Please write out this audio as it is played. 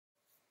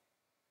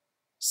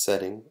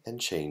Setting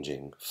and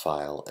changing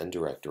file and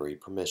directory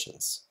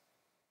permissions.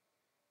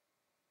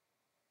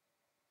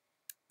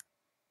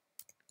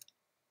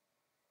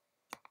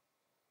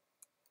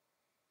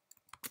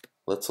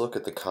 Let's look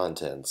at the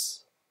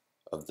contents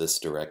of this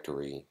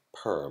directory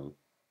perm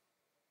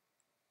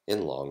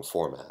in long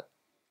format.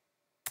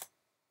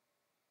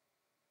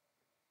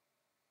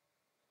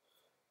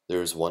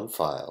 There is one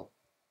file,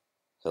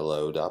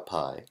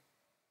 hello.py,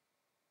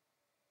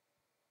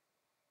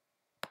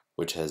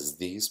 which has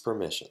these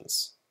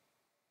permissions: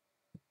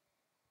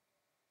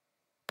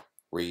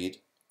 read,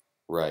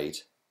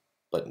 write,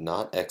 but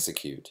not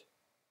execute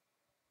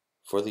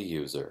for the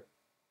user,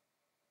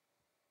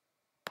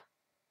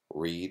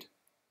 read,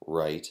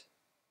 write,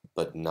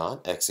 but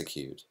not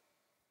execute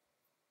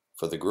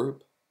for the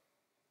group,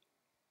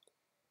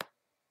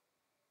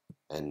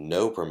 and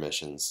no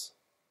permissions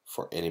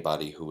for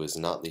anybody who is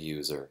not the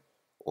user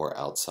or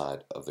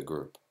outside of the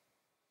group.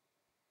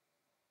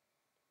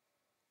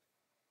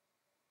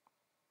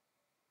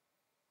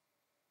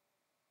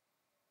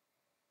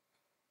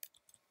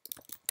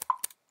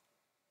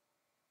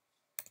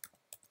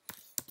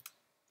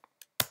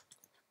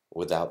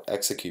 Without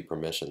execute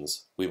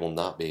permissions, we will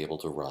not be able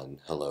to run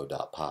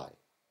hello.py.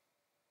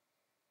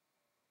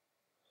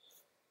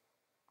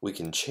 We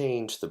can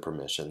change the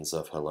permissions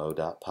of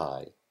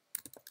hello.py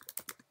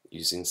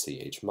using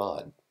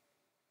chmod.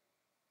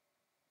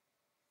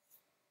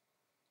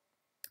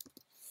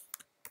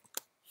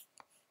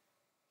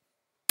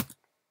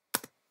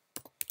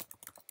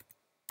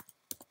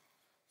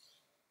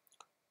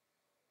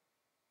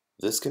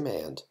 This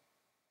command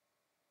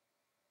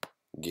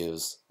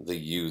gives the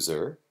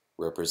user,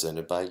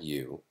 represented by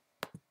U,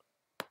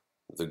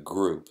 the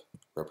group,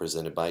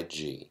 represented by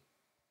G,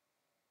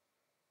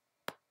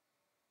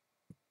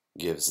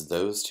 gives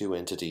those two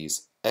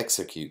entities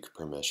execute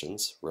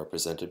permissions,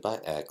 represented by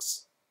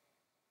X,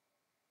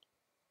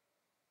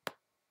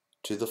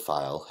 to the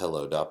file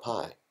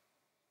hello.py.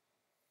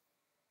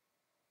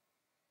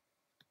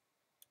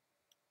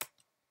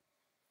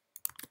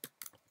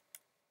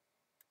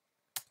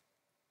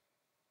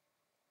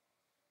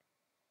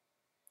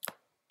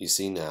 You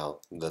see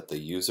now that the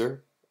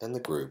user and the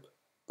group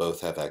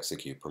both have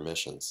execute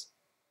permissions.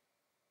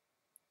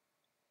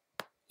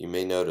 You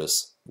may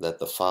notice that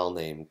the file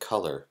name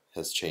color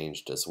has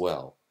changed as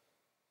well.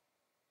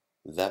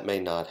 That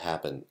may not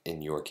happen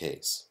in your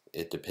case.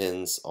 It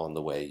depends on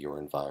the way your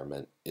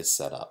environment is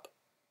set up.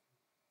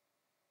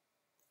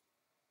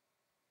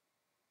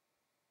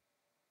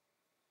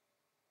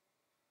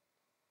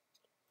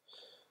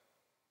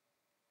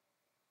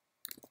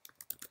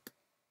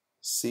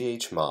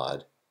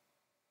 Chmod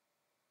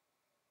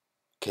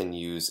can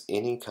use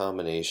any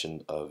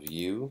combination of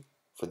U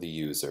for the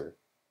user,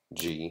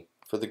 G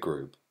for the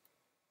group,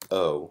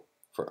 O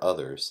for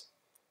others,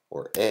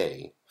 or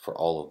A for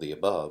all of the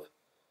above,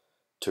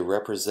 to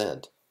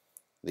represent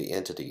the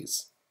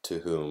entities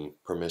to whom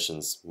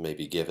permissions may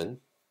be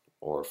given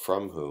or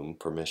from whom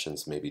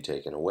permissions may be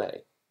taken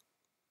away.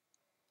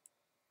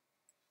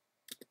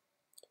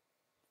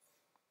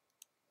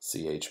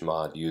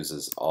 Chmod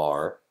uses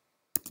R,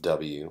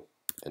 W,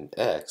 and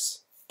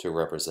X to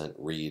represent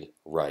read,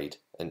 write,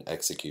 and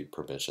execute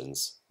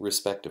permissions,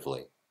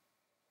 respectively.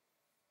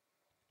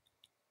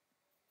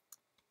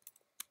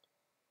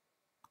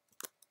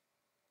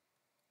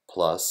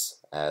 Plus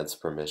adds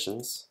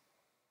permissions,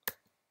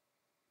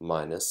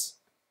 minus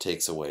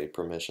takes away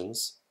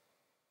permissions,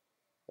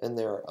 and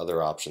there are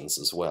other options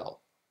as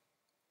well.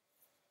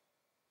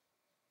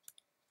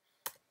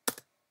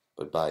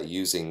 But by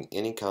using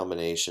any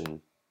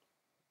combination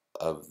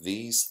of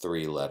these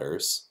three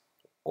letters,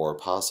 or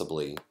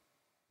possibly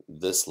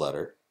this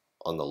letter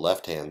on the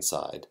left-hand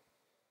side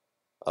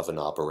of an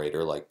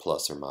operator like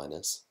plus or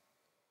minus,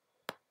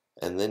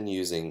 and then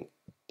using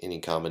any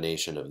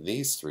combination of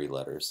these three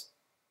letters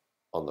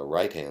on the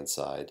right-hand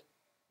side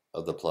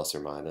of the plus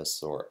or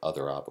minus or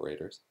other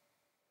operators,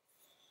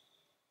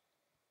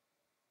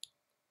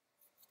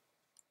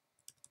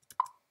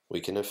 we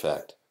can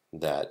effect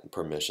that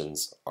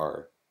permissions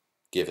are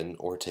given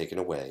or taken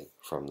away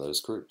from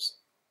those groups.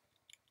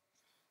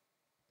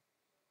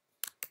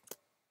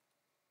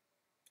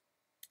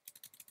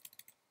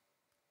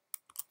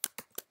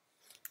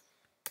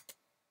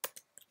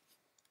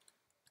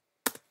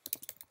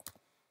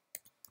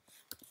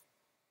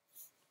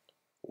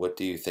 What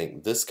do you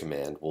think this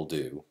command will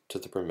do to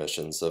the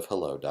permissions of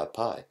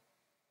hello.py?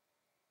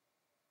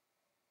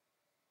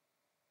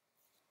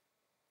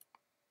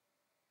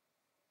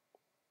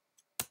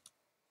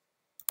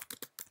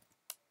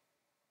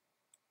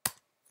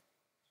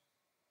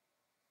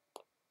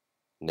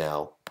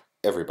 Now,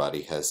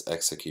 everybody has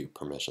execute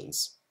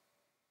permissions.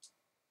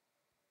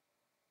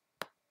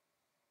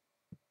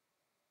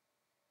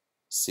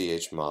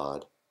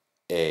 Chmod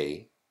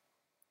A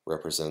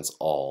represents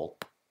all,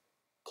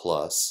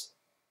 plus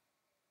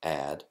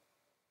add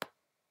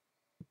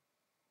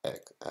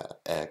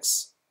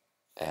X,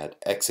 add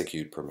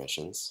execute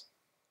permissions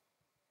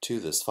to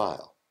this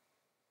file.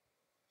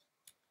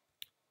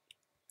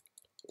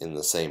 In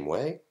the same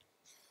way,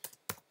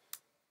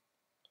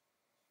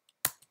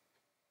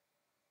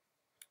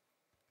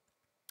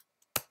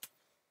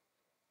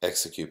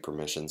 execute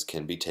permissions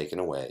can be taken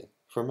away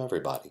from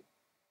everybody.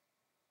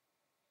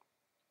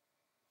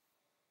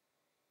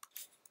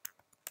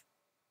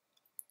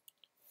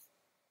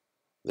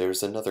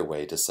 There's another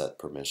way to set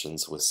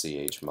permissions with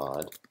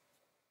chmod.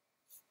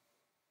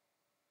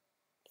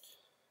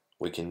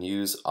 We can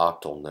use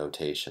octal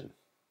notation.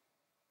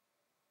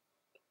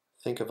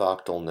 Think of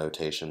octal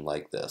notation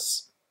like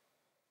this.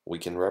 We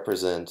can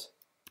represent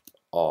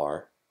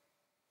R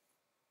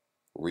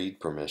read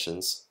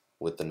permissions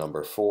with the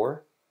number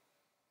 4,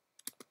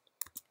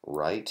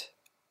 write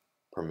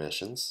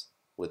permissions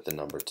with the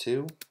number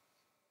 2,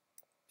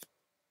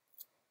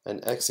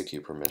 and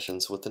execute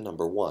permissions with the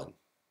number 1.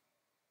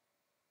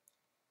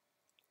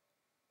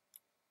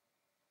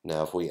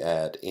 Now if we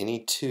add any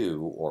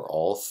 2 or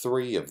all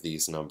 3 of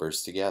these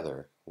numbers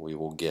together, we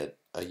will get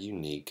a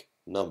unique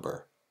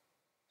number.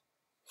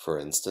 For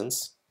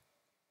instance,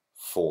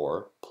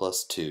 4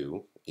 plus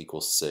 2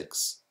 equals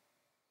 6,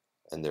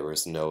 and there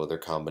is no other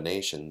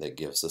combination that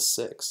gives us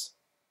 6.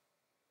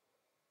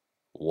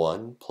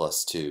 1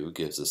 plus 2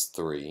 gives us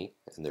 3,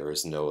 and there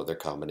is no other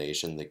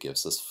combination that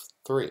gives us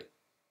 3.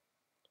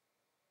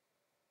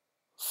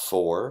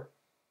 4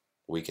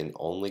 we can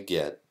only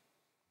get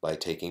by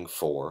taking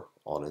 4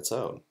 on its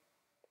own.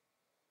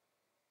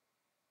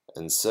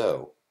 And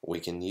so we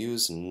can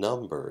use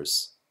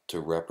numbers to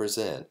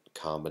represent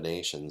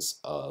combinations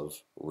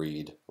of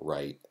read,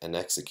 write, and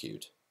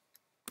execute.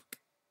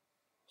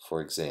 For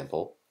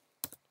example,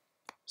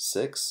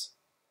 6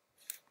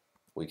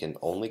 we can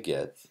only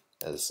get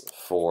as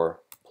 4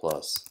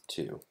 plus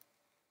 2.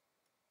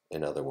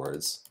 In other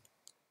words,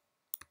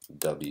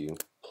 W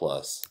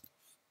plus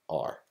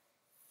R,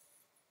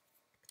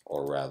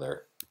 or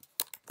rather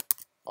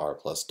R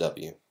plus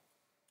W.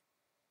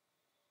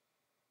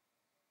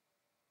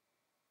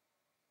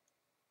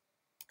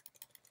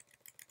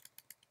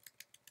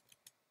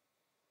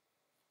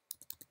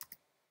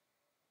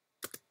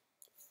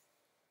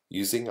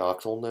 Using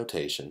octal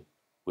notation,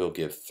 we'll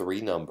give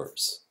 3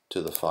 numbers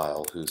to the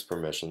file whose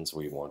permissions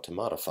we want to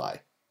modify.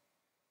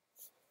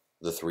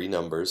 The 3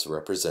 numbers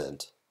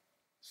represent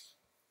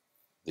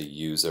the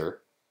user,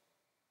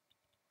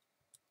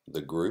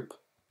 the group,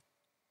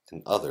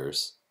 and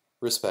others,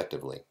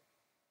 respectively.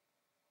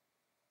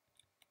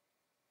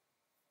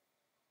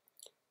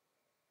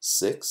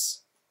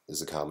 6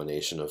 is a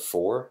combination of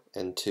 4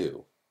 and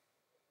 2.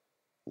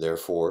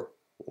 Therefore,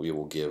 we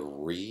will give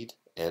read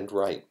and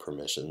write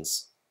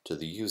permissions to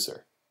the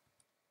user,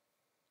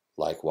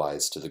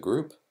 likewise to the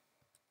group,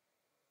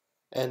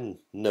 and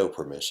no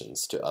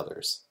permissions to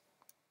others.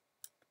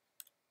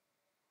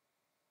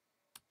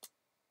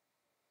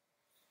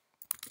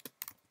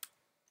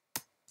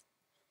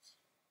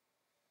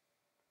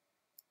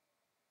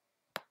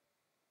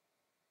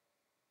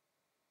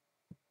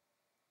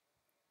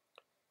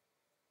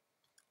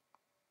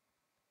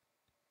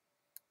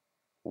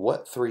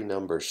 What 3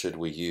 numbers should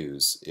we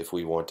use if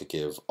we want to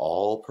give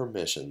all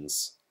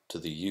permissions to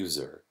the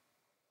user,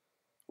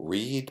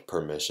 read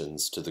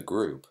permissions to the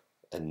group,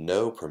 and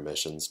no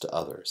permissions to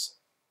others?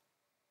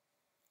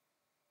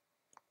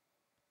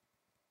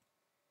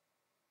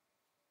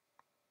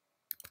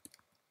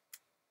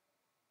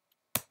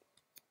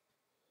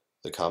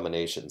 The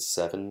combination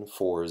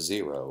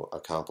 740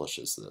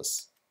 accomplishes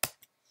this.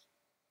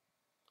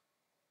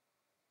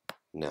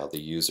 Now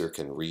the user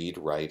can read,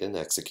 write, and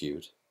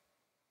execute.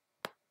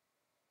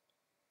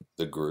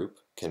 The group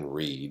can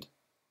read,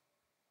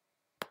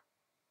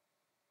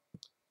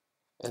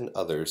 and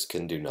others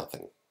can do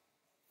nothing.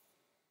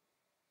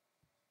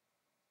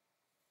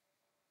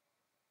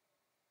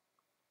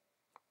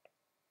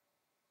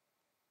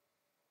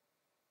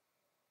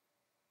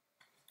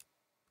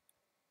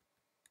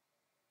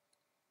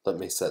 Let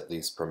me set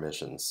these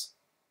permissions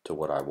to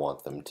what I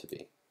want them to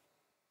be.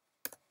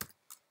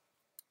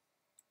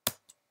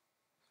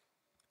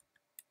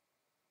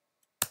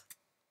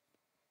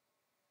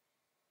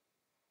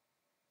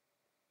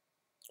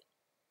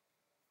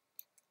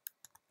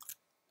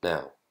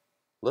 Now,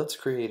 let's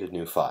create a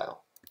new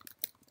file.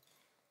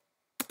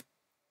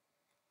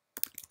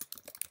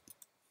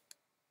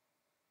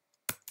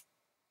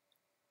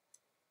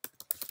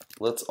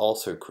 Let's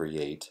also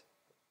create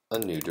a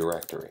new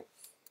directory.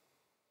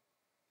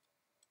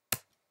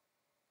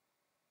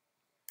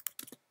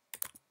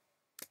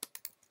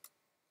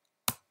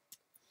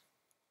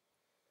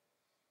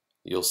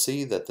 You'll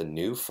see that the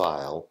new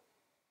file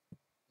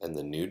and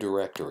the new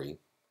directory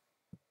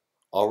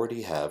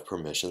already have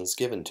permissions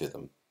given to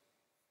them.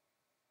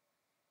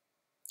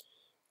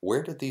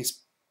 Where did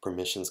these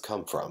permissions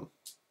come from?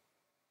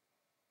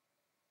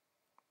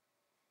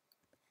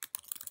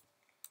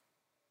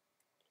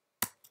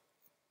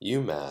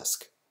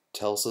 UMask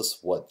tells us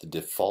what the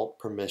default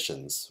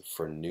permissions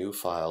for new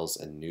files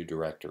and new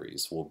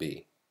directories will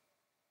be.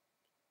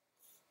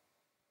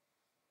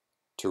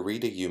 To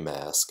read a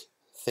UMask,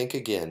 think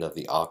again of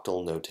the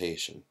octal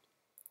notation,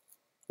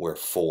 where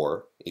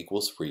 4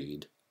 equals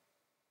read,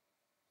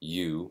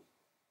 2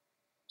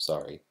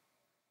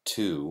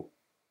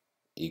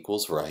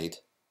 equals write,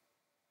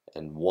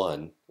 and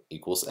 1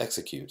 equals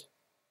execute.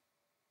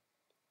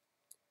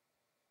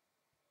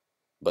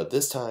 But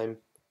this time,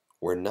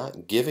 we're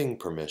not giving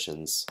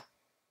permissions,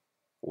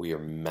 we are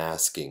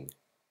masking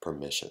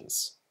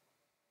permissions.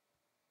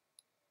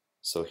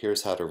 So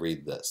here's how to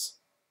read this.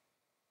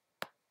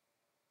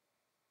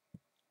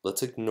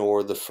 Let's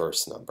ignore the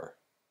first number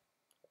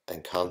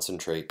and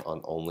concentrate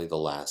on only the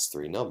last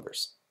three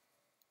numbers.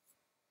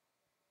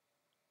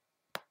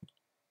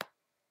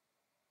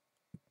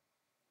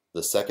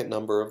 The second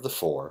number of the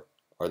four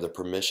are the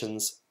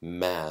permissions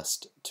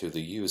masked to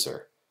the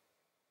user.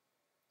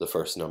 The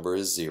first number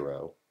is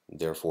 0,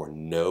 therefore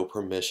no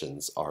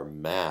permissions are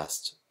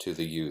masked to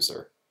the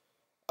user.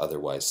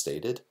 Otherwise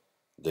stated,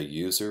 the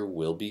user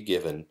will be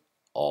given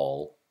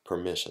all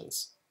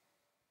permissions.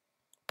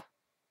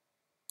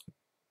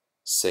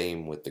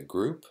 Same with the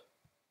group,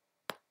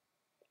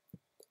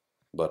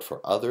 but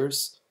for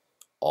others,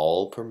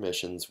 all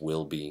permissions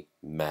will be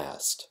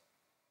masked.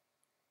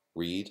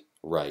 Read,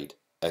 write,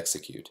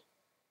 execute.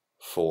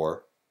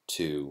 4,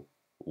 2,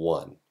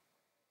 1.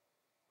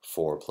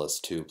 4 plus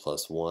 2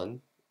 plus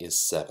 1 is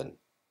 7.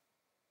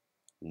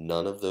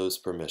 None of those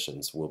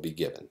permissions will be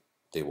given.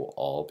 They will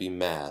all be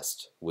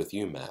masked with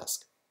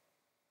umask.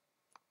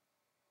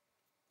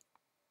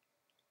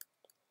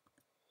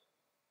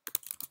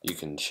 You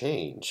can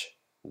change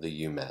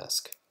the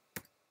umask.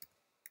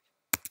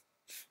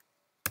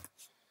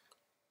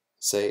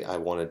 Say I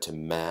wanted to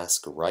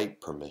mask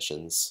write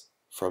permissions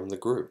from the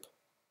group.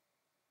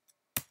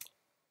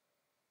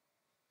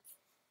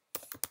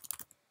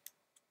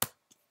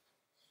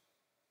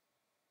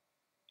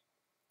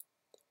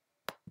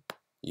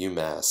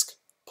 Umask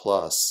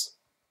plus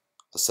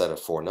a set of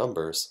 4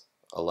 numbers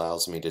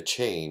allows me to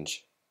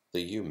change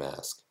the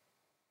umask.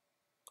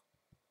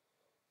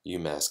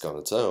 Umask on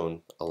its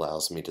own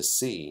allows me to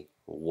see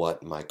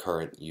what my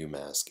current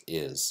umask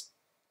is.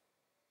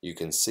 You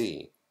can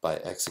see by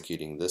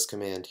executing this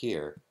command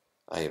here,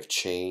 I have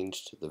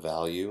changed the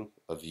value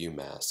of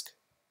umask.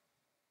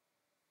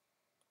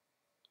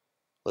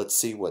 Let's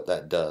see what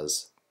that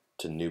does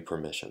to new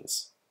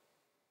permissions.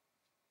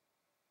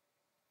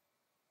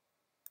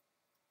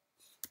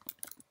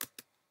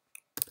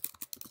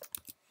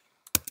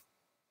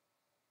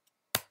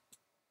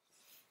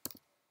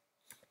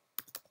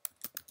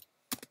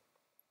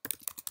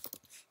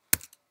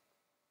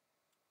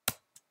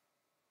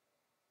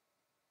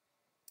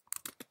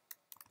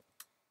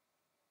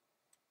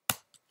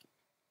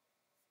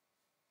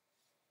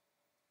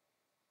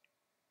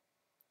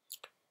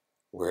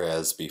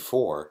 Whereas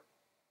before,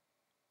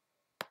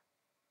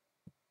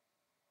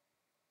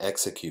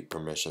 execute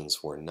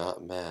permissions were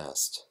not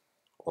masked,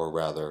 or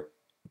rather,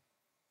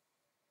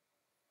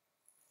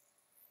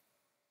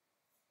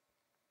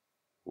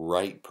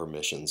 write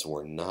permissions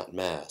were not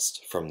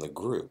masked from the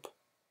group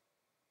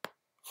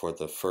for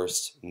the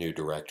first new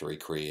directory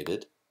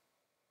created.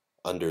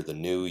 Under the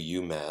new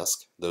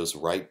umask, those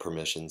write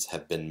permissions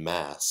have been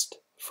masked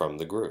from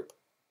the group.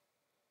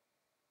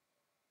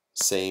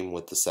 Same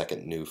with the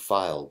second new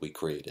file we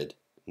created.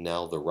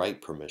 Now the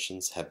write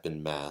permissions have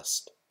been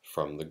masked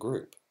from the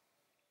group.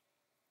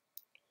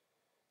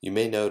 You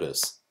may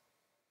notice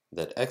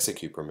that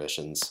execute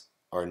permissions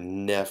are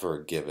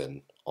never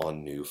given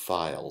on new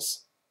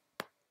files.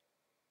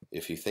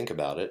 If you think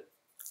about it,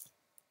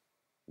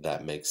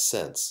 that makes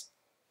sense.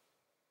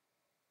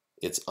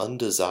 It's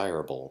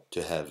undesirable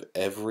to have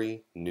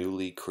every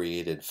newly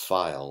created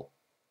file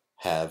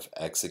have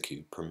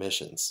execute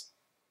permissions.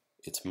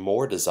 It's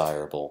more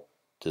desirable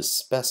to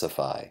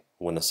specify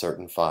when a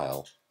certain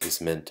file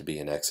is meant to be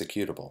an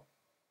executable.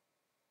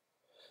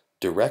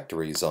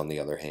 Directories, on the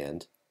other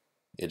hand,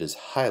 it is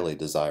highly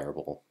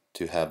desirable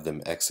to have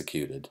them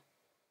executed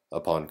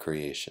upon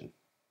creation.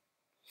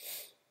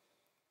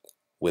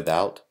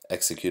 Without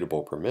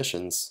executable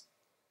permissions,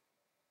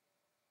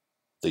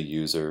 the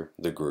user,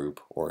 the group,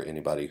 or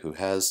anybody who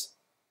has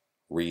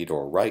read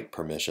or write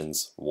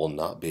permissions will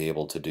not be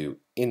able to do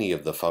any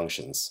of the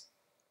functions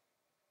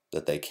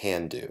that they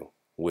can do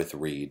with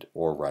read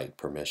or write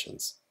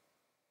permissions.